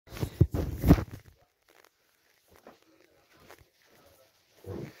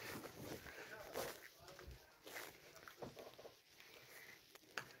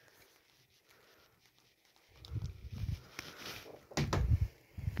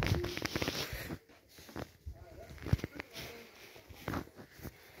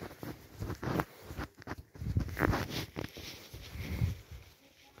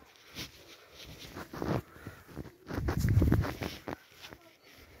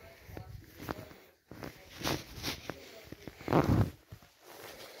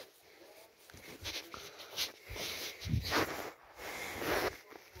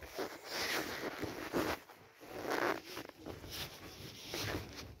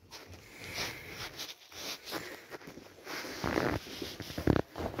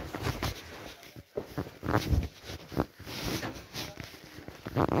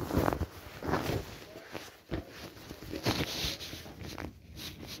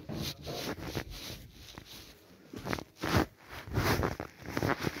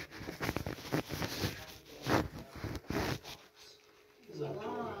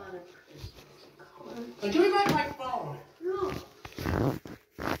Hey, give me back my phone. No.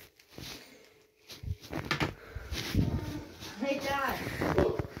 Hey, Dad.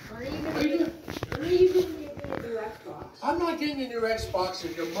 When are you gonna give me a new Xbox? I'm not getting you a new Xbox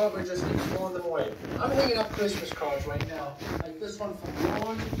if your mother just keeps throwing them away. I'm hanging up Christmas cards right now. Like this one from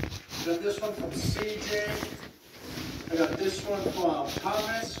Lauren. I got this one from CJ. I got this one from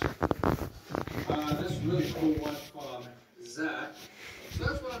Thomas. This really cool one from Zach. So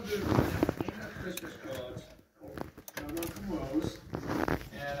that's what I'm doing right now. Hanging up Christmas cards. Got one from Rose.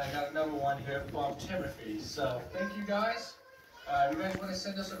 And I got another one here from Timothy. So thank you guys. You guys want to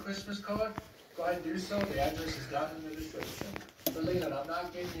send us a Christmas card? Go ahead and do so. The address is down in the description. But Leland, I'm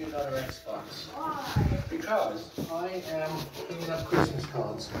not getting you another Xbox. Why? Because I am cleaning up Christmas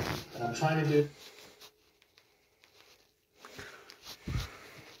cards. And I'm trying to do...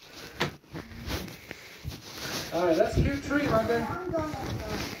 Alright, that's a cute tree, London. I'm going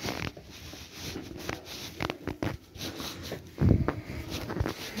outside.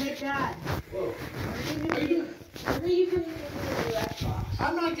 Hey, Dad. Whoa. When are you gonna give me a new Xbox?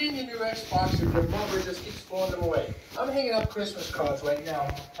 I'm not getting you a new Xbox if your mother just keeps throwing them away. I'm hanging up Christmas cards right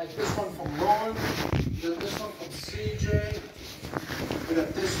now. Like this one from Lauren. I got this one from CJ. I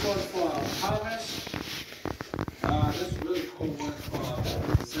got this one from Thomas. This really cool one from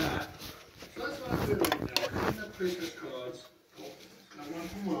Zach. So that's what I'm doing right now. I'm hanging up Christmas cards. Got one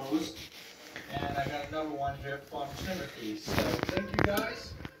from Rose. And I got another one here from Timothy. So thank you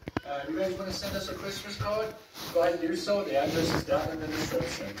guys. You guys want to send us a Christmas card? Go ahead and do so. The address is down in the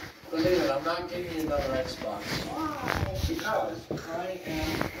description. But Leland, I'm not getting you another Xbox. Why? Because I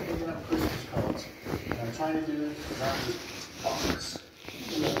am picking up Christmas cards. And I'm trying to do this without this box.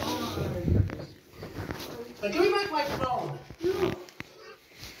 Now give me back my phone. No.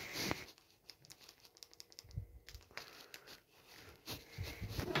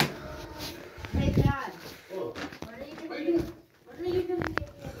 Hey, Dad. Whoa. When are you What are you doing? gonna give me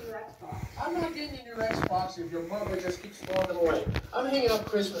a new Xbox? I'm not getting you a new Xbox if your mother just keeps throwing them away. I'm hanging up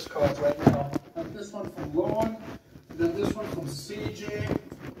Christmas cards right now. I got this one from Lauren. I got this one from CJ.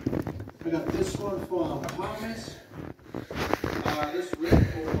 I got this one from Thomas. This really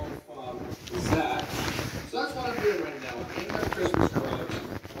cool one from Zach. So that's what I'm doing right now. I'm hanging up Christmas cards.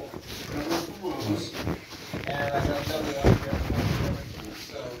 Got one from Rose. And I got another one here from Timothy.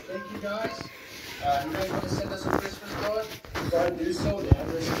 So thank you guys. You guys want to send us a Christmas card? Go ahead and do so. The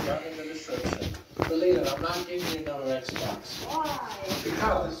address is down in the description. But Leland, I'm not giving you another Xbox. Why?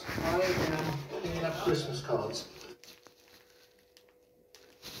 Because I am cleaning up Christmas cards.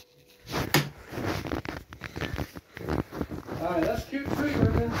 Alright, that's a cute tree,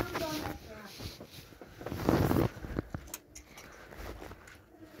 Ruben. I'm going outside.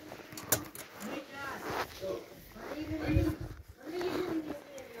 Hey, Dad. When are you gonna give me a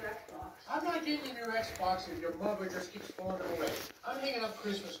new Xbox? I'm not getting you a new Xbox if your mother just keeps throwing them away. I'm hanging up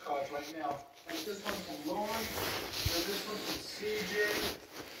Christmas cards right now. Like this one from Lauren. I got this one from CJ.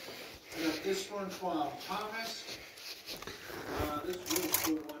 I got this one from Thomas. This really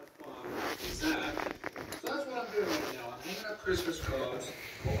cool one from Zach. So that's what I'm doing right now. I'm hanging up Christmas cards.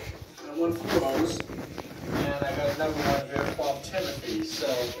 Got one from Rose. And I got another one here from Timothy. So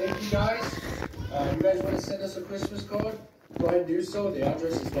thank you guys. You guys want to send us a Christmas card? Go ahead and do so. The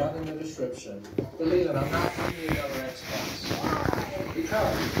address is down in the description. But Leland, I'm not giving you another Xbox. Why?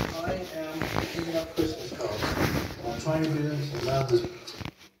 Because I am picking up Christmas cards. And I'm trying to do this without this.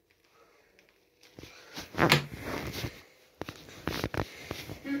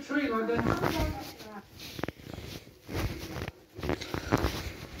 Cute tree, London. I'm going outside.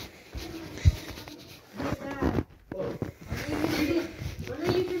 Hey, Dad. Whoa. When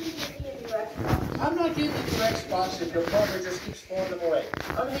are you gonna give me a new Xbox? I'm not getting you a new Xbox if your mother just keeps throwing them away.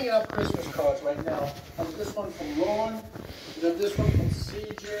 I'm hanging up Christmas cards right now. I got this one from Lauren. I got this one from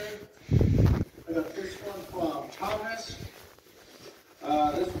CJ. I got this one from Thomas.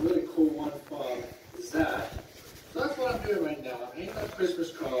 This really cool one from Zach. So that's what I'm doing right now. I'm hanging up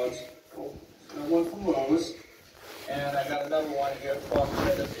Christmas cards. Got one from Rose. And I got another one here from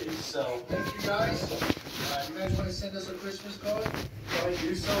Timothy. So thank you guys. You guys want to send us a Christmas card? Go ahead and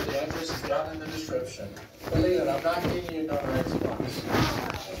do so. The address is down in the description. But Leland, I'm not giving you another Xbox.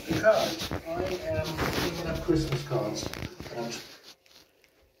 Because I am picking up Christmas cards. And I'm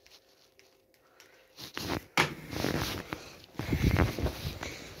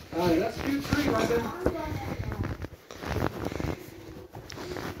Alright, that's a cute tree, London. I'm going outside.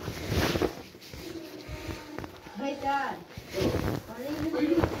 Hey, Dad.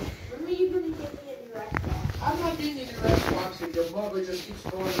 When are you gonna give me a new Xbox? I'm not getting you a new Xbox if your mother just keeps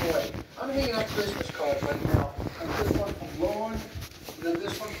throwing them away. I'm hanging up Christmas cards right now. I got this one from Lauren. I got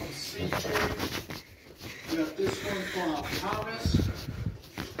this one from CJ. We got this one from Thomas.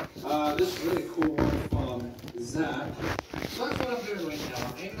 This really cool one from Zach. So that's what I'm doing right now.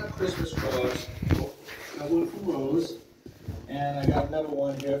 I'm hanging up Christmas cards. Got one from Rose. And I got another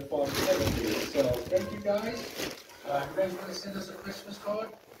one here from Timothy. So thank you guys. If you guys want to send us a Christmas card,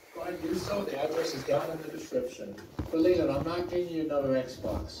 go ahead and do so. The address is down in the description. But Leland, I'm not getting you another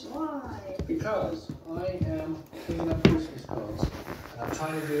Xbox. Why? Because I am cleaning up Christmas cards. And I'm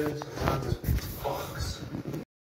trying to do this without this box.